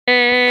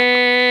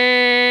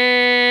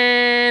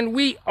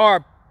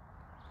are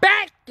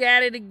back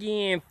at it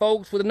again,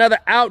 folks, with another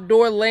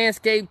outdoor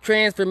landscape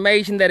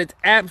transformation that is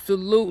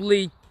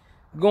absolutely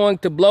going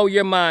to blow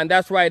your mind.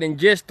 That's right, in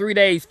just 3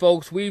 days,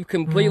 folks, we've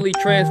completely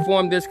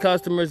transformed this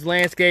customer's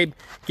landscape,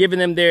 giving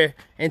them their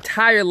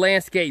entire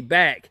landscape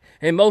back,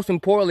 and most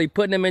importantly,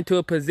 putting them into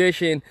a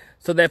position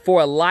so that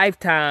for a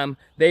lifetime,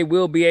 they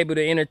will be able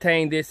to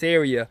entertain this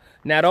area.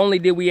 Not only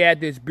did we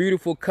add this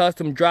beautiful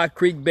custom dry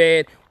creek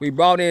bed, we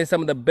brought in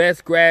some of the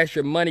best grass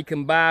your money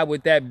can buy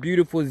with that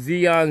beautiful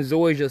Zeon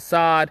Zoysia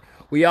sod.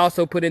 We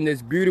also put in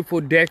this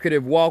beautiful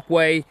decorative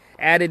walkway,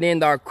 added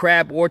in our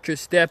crab orchard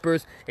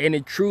steppers, and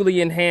it truly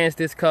enhanced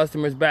this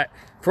customer's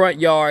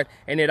front yard,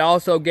 and it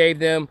also gave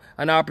them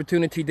an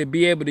opportunity to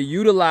be able to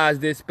utilize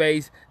this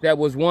space that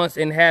was once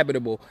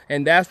inhabitable.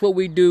 And that's what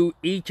we do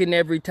each and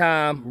every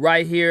time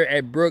right here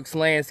at Brooks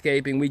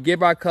Landscaping. We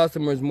give our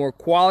customers more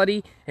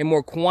quality and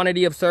more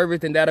quantity of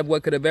service than that of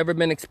what could have ever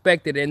been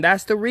expected. And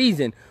that's the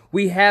reason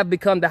we have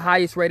become the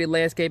highest rated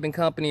landscaping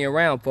company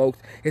around, folks.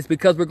 It's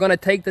because we're going to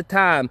take the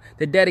time,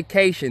 the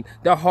dedication,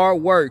 the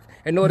hard work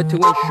in order to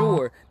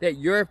ensure that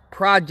your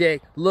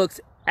project looks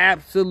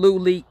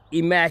absolutely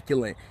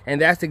immaculate.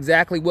 And that's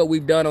exactly what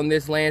we've done on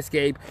this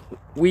landscape.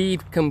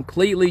 We've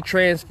completely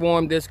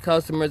transformed this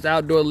customer's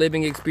outdoor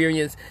living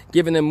experience,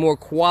 giving them more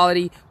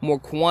quality, more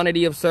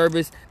quantity of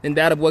service than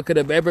that of what could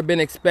have ever been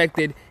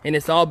expected. And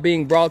it's all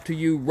being brought to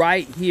you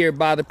right here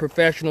by the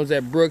professionals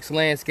at Brooks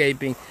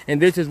Landscaping.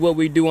 And this is what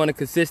we do on a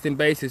consistent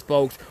basis,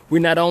 folks. We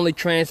not only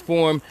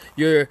transform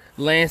your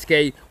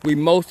landscape, we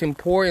most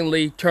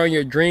importantly turn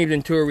your dreams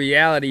into a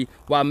reality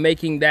while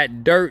making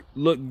that dirt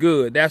look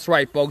good. That's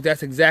right, folks.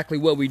 That's exactly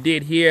what we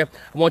did here.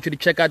 I want you to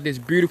check out this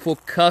beautiful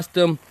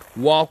custom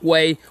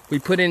walkway. We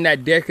put in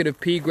that decorative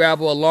pea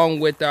gravel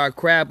along with our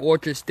crab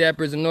orchard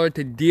steppers in order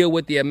to deal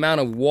with the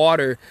amount of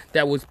water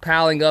that was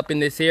piling up in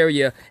this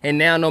area. And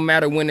now, no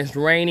matter when it's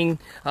raining,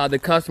 the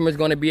customer is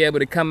going to be able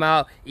to come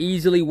out,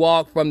 easily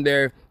walk from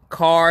their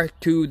car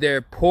to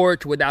their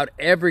porch without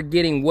ever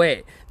getting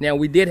wet. Now,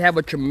 we did have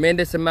a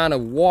tremendous amount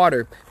of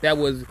water that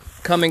was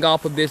coming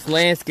off of this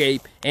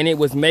landscape, and it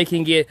was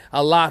making it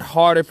a lot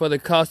harder for the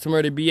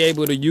customer to be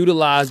able to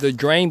utilize the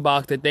drain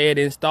box that they had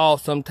installed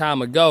some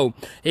time ago.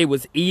 It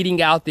was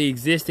eating out the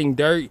existing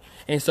dirt,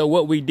 and so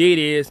what we did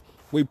is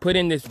we put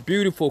in this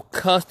beautiful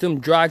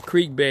custom dry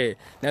creek bed.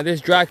 Now, this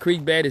dry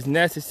creek bed is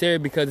necessary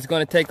because it's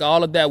going to take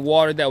all of that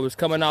water that was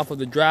coming off of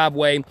the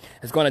driveway.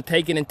 It's going to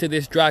take it into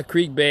this dry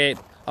creek bed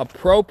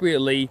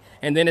appropriately,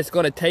 and then it's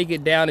going to take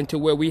it down into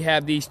where we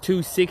have these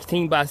two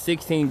 16 by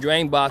 16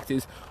 drain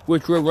boxes,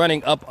 which we're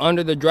running up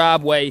under the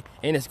driveway,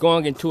 and it's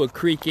going into a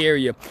creek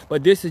area.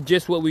 But this is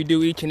just what we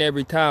do each and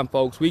every time,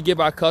 folks. We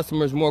give our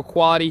customers more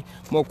quality,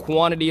 more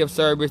quantity of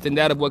service than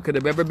that of what could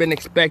have ever been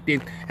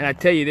expected. And I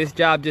tell you, this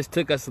job just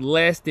took us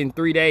less than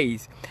 3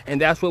 days,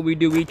 and that's what we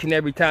do each and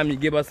every time you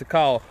give us a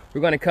call.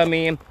 We're going to come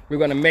in, we're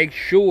going to make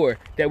sure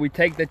that we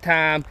take the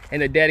time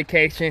and the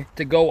dedication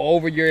to go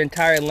over your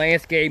entire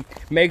landscape,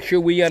 make sure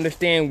we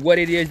understand what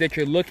it is that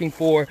you're looking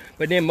for,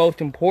 but then most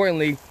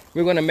importantly,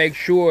 we're going to make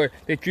sure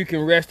that you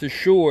can rest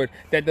assured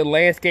that the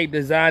landscape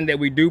design that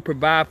we do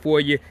provide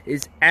for you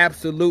is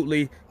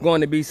absolutely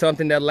going to be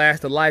something that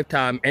lasts a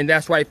lifetime. And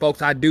that's right,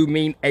 folks, I do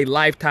mean a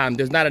lifetime.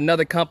 There's not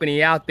another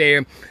company out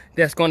there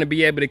that's going to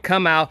be able to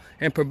come out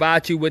and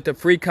provide you with a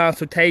free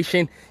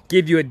consultation,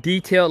 give you a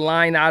detailed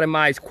line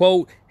itemized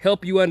quote,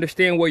 help you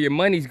understand where your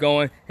money's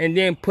going, and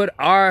then put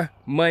our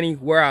money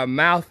where our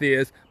mouth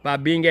is by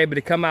being able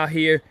to come out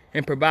here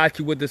and provide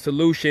you with a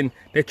solution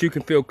that you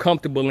can feel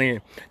comfortable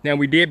in. Now,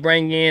 we did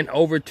bring in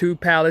over 2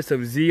 pallets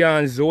of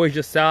Zeon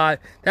Zoysia sod.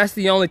 That's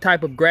the only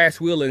type of grass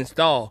we'll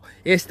install.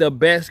 It's the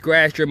best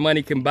grass your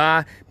money can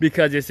buy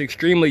because it's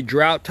extremely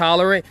drought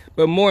tolerant,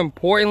 but more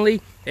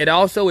importantly, it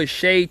also is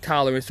shade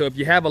tolerant. So if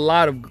you have a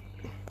lot of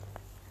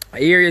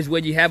areas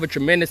where you have a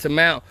tremendous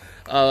amount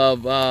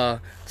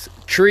of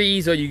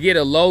trees, or you get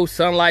a low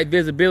sunlight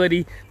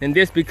visibility, then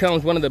this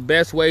becomes one of the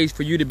best ways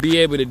for you to be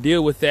able to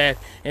deal with that.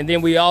 And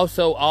then we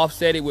also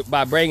offset it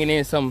by bringing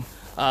in some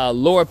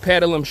lower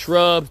petalum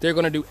shrubs. They're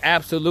going to do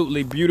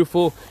absolutely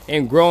beautiful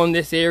and growing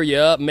this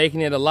area up,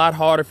 making it a lot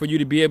harder for you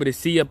to be able to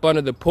see up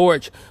under the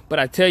porch. But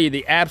I tell you,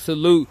 the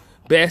absolute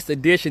best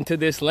addition to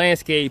this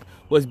landscape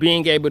was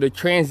being able to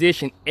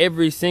transition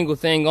every single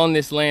thing on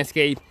this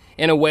landscape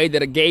in a way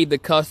that gave the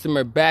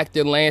customer back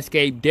their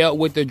landscape, dealt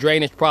with the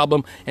drainage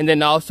problem, and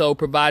then also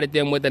provided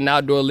them with an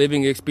outdoor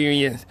living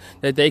experience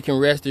that they can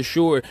rest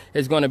assured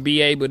is going to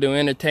be able to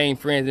entertain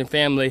friends and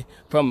family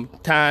from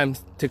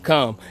times to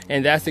come.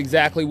 And that's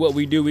exactly what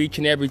we do each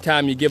and every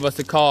time you give us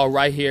a call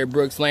right here at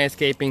Brooks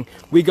Landscaping.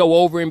 We go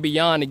over and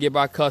beyond to give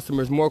our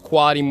customers more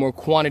quality, more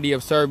quantity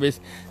of service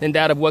than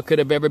that of what could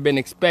have ever been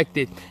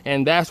expected.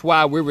 And that's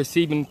why we're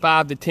receiving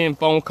 5 to 10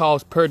 phone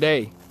calls per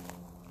day.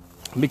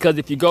 Because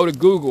if you go to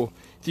Google,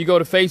 if you go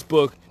to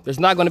Facebook, there's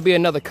not going to be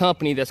another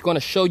company that's going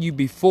to show you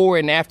before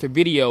and after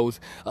videos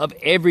of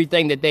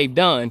everything that they've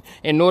done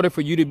in order for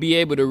you to be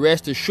able to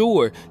rest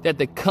assured that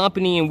the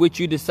company in which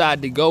you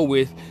decide to go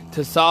with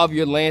to solve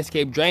your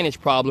landscape drainage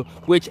problem,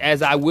 which,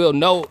 as I will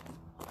note,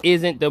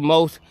 isn't the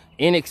most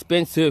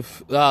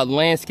inexpensive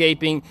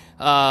landscaping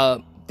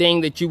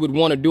thing that you would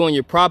want to do on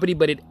your property,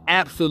 but it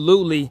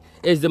absolutely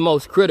is the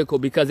most critical,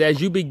 because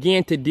as you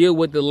begin to deal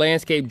with the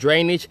landscape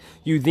drainage,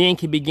 you then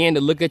can begin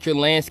to look at your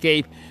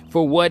landscape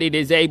for what it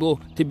is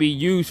able to be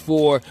used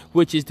for,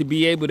 which is to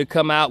be able to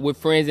come out with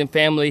friends and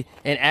family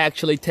and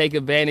actually take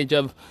advantage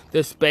of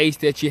the space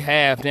that you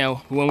have.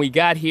 Now, when we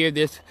got here,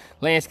 this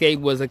landscape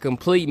was a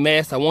complete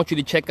mess. I want you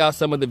to check out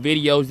some of the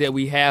videos that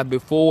we have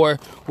before,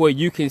 where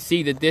you can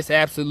see that this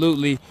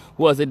absolutely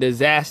was a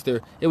disaster.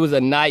 It was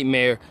a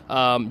nightmare.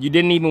 You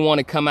didn't even want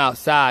to come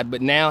outside.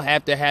 But now,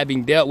 after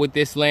having dealt with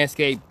this landscape,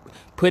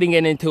 putting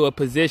it into a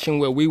position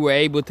where we were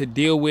able to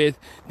deal with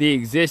the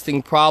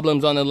existing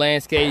problems on the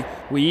landscape,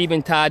 we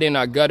even tied in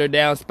our gutter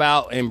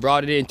downspout and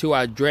brought it into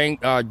our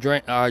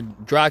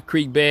dry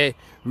creek bed.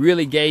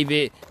 Really gave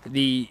it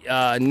the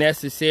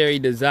necessary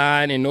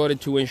design in order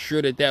to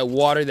ensure that that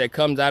water that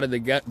comes out of the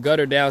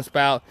gutter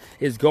downspout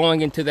is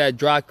going into that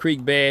dry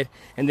creek bed.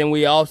 And then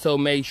we also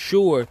made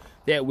sure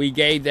that we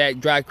gave that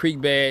dry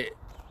creek bed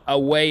a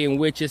way in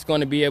which it's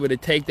going to be able to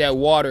take that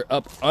water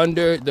up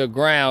under the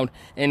ground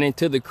and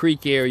into the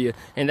creek area.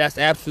 And that's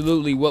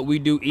absolutely what we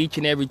do each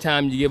and every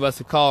time you give us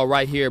a call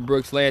right here at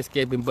Brooks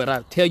Landscaping. But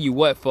I tell you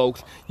what,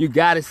 folks, you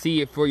got to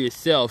see it for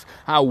yourselves.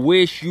 I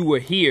wish you were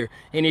here,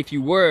 and if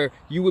you were,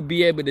 you would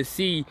be able to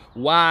see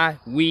why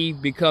we've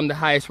become the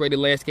highest rated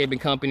landscaping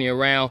company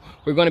around.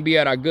 We're going to be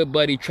at our good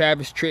buddy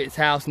Travis Tritt's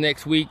house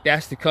next week.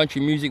 That's the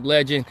country music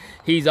legend.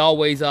 He's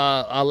always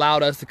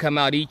allowed us to come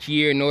out each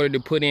year in order to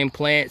put in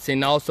plants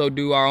and also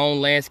do our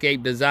own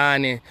landscape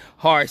design and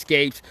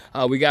hardscapes.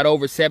 We got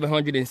over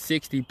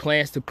 760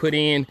 plants to put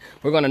in.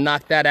 We're going to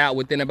knock that out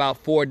within about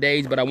 4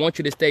 days, but I want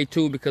you to stay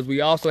tuned, because we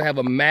also have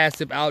a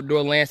massive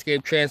outdoor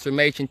landscape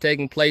transformation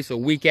taking place a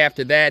week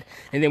after that,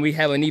 and then we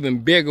have an even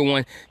bigger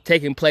one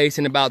taking place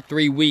in about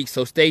 3 weeks.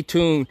 So stay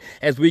tuned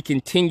as we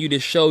continue to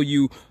show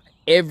you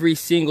every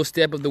single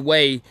step of the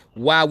way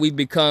why we've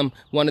become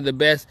one of the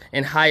best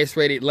and highest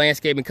rated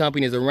landscaping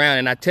companies around.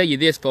 And I tell you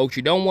this, folks,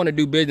 you don't want to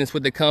do business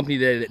with a company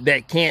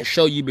that can't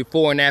show you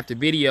before and after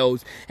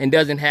videos and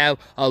doesn't have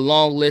a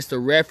long list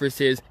of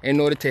references in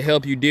order to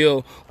help you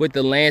deal with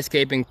the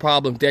landscaping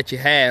problems that you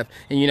have.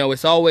 And you know,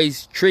 it's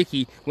always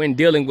tricky when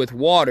dealing with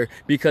water,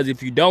 because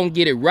if you don't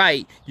get it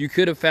right, you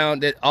could have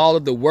found that all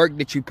of the work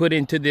that you put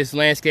into this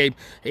landscape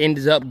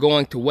ends up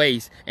going to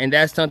waste. And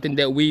that's something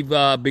that we've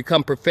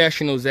become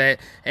professionals at,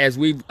 as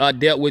we've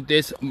dealt with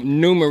this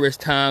numerous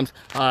times.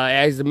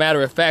 As a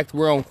matter of fact,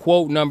 we're on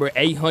quote number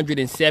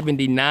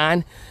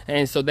 879,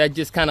 and so that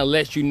just kind of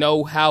lets you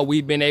know how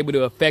we've been able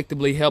to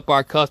effectively help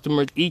our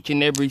customers each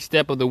and every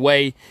step of the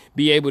way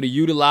be able to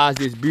utilize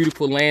this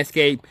beautiful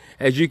landscape.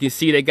 As you can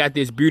see, they got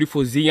this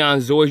beautiful Zeon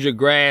Zoysia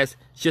grass.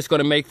 It's just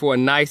going to make for a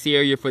nice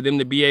area for them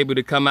to be able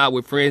to come out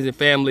with friends and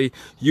family,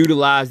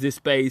 utilize this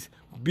space.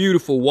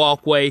 Beautiful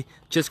walkway,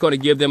 just going to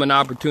give them an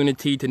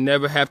opportunity to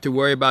never have to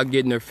worry about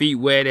getting their feet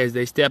wet as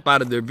they step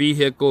out of their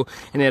vehicle.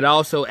 And it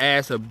also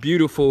adds a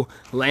beautiful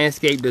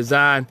landscape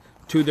design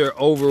to their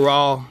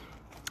overall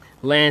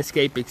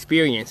landscape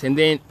experience. And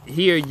then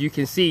here you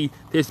can see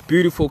this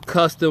beautiful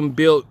custom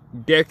built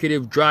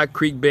decorative dry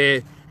creek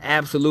bed,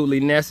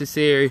 absolutely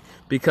necessary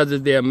because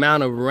of the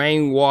amount of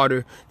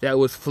rainwater that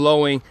was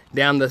flowing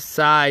down the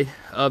side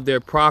of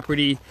their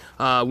property.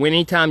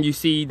 Anytime you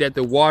see that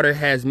the water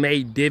has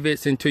made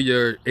divots into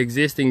your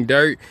existing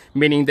dirt,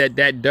 meaning that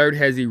that dirt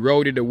has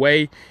eroded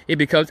away, it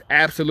becomes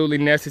absolutely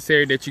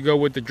necessary that you go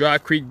with the dry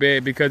creek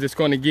bed, because it's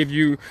going to give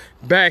you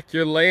back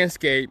your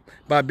landscape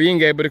by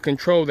being able to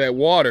control that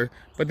water.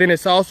 But then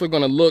it's also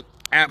going to look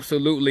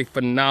absolutely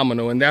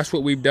phenomenal, and that's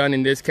what we've done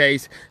in this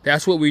case.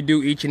 That's what we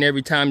do each and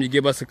every time you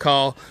give us a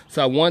call.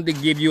 So I wanted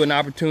to give you an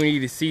opportunity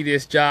to see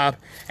this job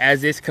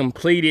as it's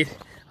completed.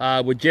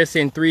 With just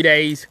in 3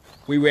 days,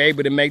 we were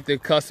able to make the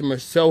customer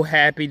so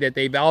happy that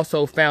they've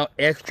also found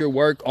extra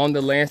work on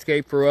the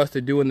landscape for us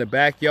to do in the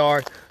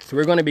backyard. So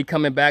we're going to be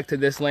coming back to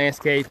this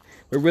landscape.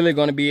 We're really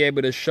going to be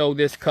able to show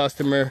this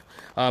customer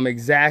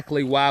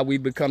exactly why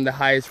we've become the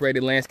highest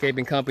rated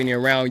landscaping company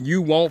around.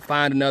 You won't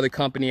find another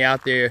company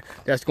out there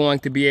that's going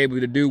to be able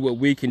to do what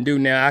we can do.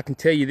 Now, I can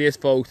tell you this,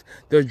 folks,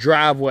 their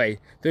driveway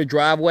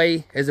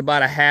is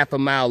about a half a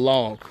mile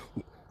long.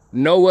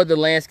 No other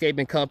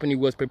landscaping company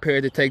was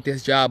prepared to take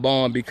this job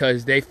on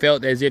because they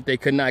felt as if they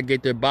could not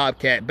get their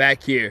Bobcat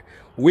back here.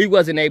 We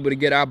wasn't able to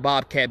get our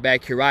Bobcat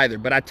back here either.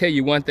 But I tell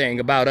you one thing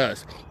about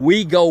us.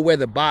 We go where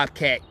the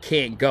Bobcat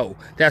can't go.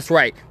 That's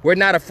right. We're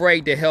not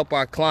afraid to help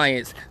our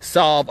clients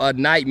solve a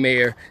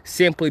nightmare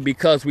simply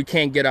because we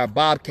can't get our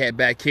Bobcat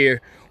back here.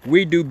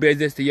 We do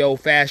business the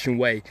old-fashioned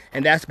way,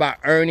 and that's by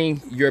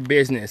earning your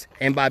business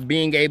and by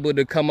being able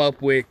to come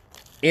up with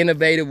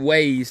innovative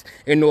ways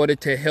in order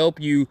to help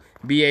you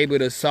be able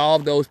to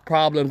solve those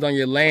problems on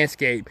your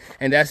landscape.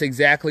 And that's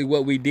exactly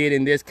what we did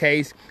in this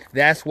case.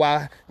 That's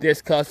why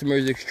this customer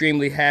is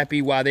extremely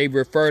happy, why they've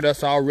referred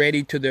us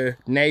already to their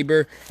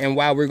neighbor, and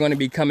why we're going to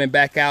be coming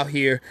back out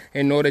here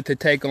in order to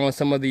take on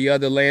some of the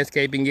other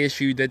landscaping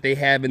issues that they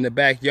have in the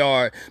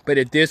backyard. But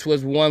if this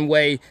was one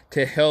way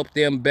to help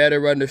them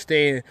better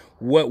understand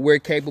what we're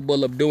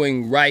capable of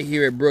doing right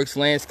here at Brooks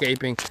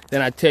Landscaping,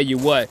 then I tell you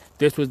what,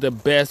 this was the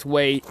best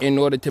way in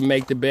order to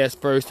make the best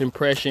first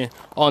impression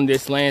on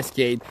this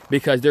landscape,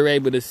 because they're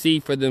able to see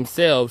for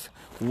themselves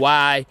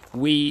why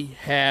we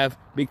have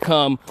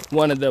become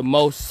one of the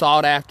most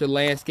sought after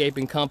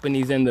landscaping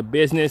companies in the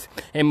business,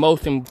 and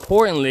most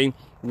importantly,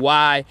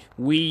 why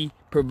we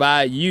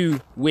provide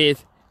you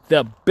with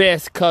the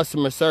best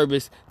customer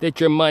service that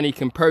your money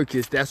can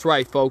purchase. That's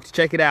right, folks.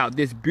 Check it out.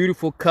 This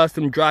beautiful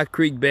custom dry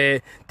creek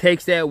bed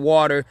takes that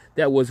water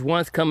that was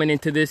once coming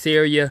into this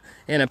area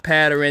in a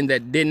pattern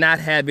that did not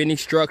have any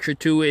structure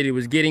to it. It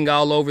was getting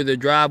all over the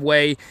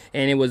driveway,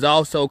 and it was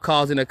also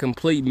causing a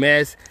complete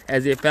mess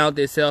as it found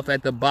itself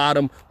at the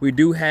bottom. We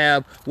do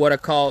have what are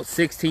called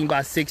 16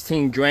 by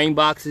 16 drain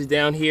boxes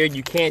down here.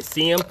 You can't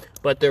see them,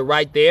 but they're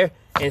right there.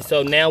 And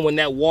so now when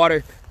that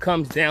water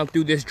comes down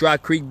through this dry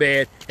creek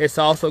bed, it's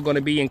also going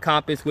to be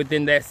encompassed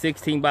within that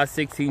 16 by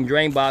 16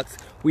 drain box.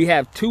 We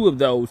have 2 of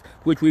those,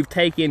 which we've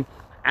taken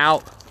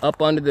out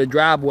up under the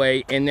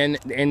driveway, and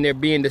they're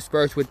being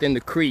dispersed within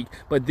the creek.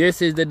 But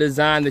this is the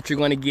design that you're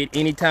going to get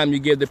anytime you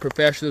give the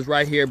professionals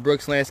right here at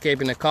Brooks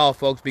Landscaping a call,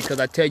 folks, because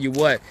I tell you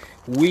what,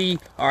 we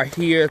are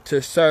here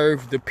to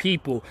serve the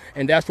people,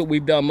 and that's what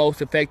we've done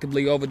most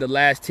effectively over the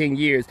last 10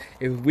 years.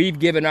 If we've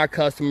given our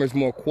customers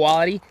more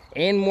quality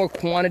and more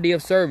quantity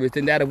of service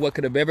than that of what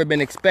could have ever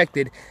been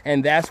expected.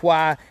 And that's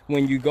why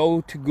when you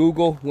go to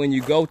Google, when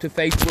you go to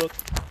Facebook,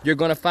 you're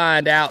going to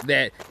find out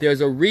that there's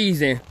a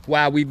reason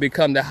why we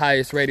become the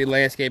highest rated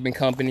landscaping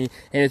company,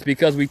 and it's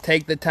because we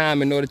take the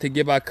time in order to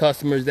give our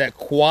customers that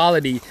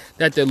quality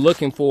that they're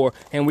looking for.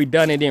 And we've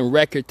done it in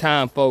record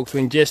time, folks.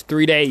 In just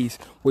 3 days,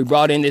 we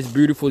brought in this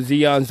beautiful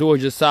Zeon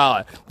Zoysia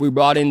sod. We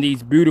brought in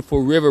these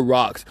beautiful river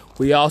rocks.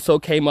 We also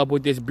came up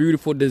with this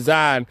beautiful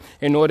design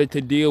in order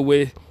to deal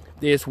with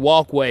this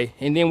walkway,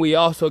 and then we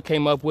also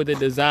came up with a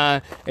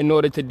design in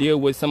order to deal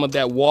with some of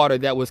that water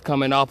that was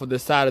coming off of the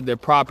side of their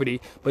property.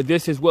 But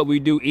this is what we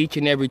do each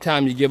and every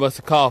time you give us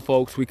a call,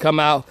 folks. We come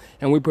out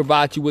and we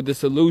provide you with a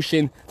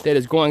solution that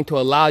is going to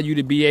allow you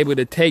to be able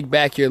to take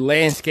back your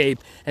landscape,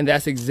 and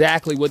that's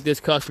exactly what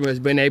this customer has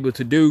been able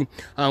to do.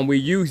 We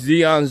use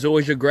Zeon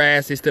Zoysia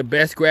grass. It's the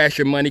best grass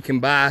your money can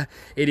buy.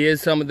 It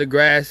is some of the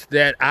grass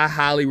that I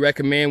highly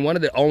recommend. One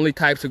of the only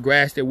types of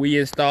grass that we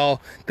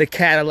install, the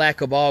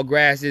Cadillac of all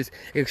grasses.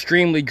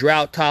 Extremely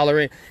drought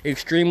tolerant,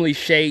 extremely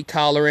shade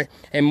tolerant,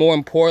 and more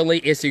importantly,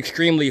 it's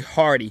extremely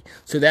hardy.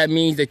 So that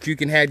means that you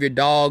can have your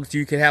dogs,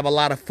 you can have a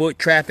lot of foot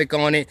traffic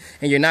on it,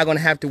 and you're not going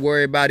to have to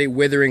worry about it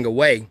withering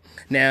away.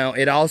 Now,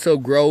 it also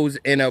grows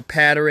in a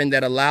pattern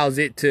that allows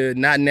it to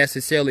not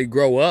necessarily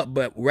grow up,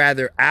 but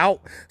rather out,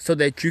 so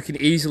that you can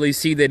easily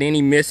see that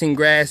any missing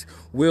grass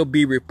will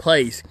be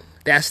replaced.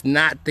 That's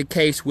not the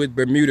case with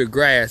Bermuda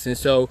grass. And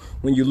so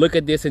when you look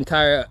at this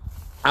entire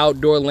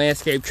outdoor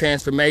landscape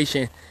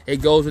transformation,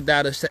 it goes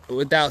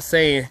without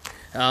saying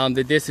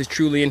that this has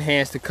truly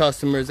enhanced the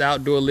customer's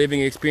outdoor living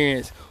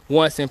experience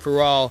once and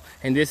for all.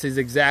 And this is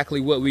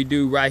exactly what we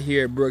do right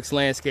here at Brooks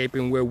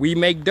Landscaping, where we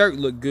make dirt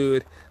look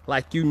good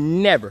like you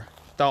never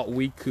thought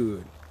we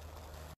could.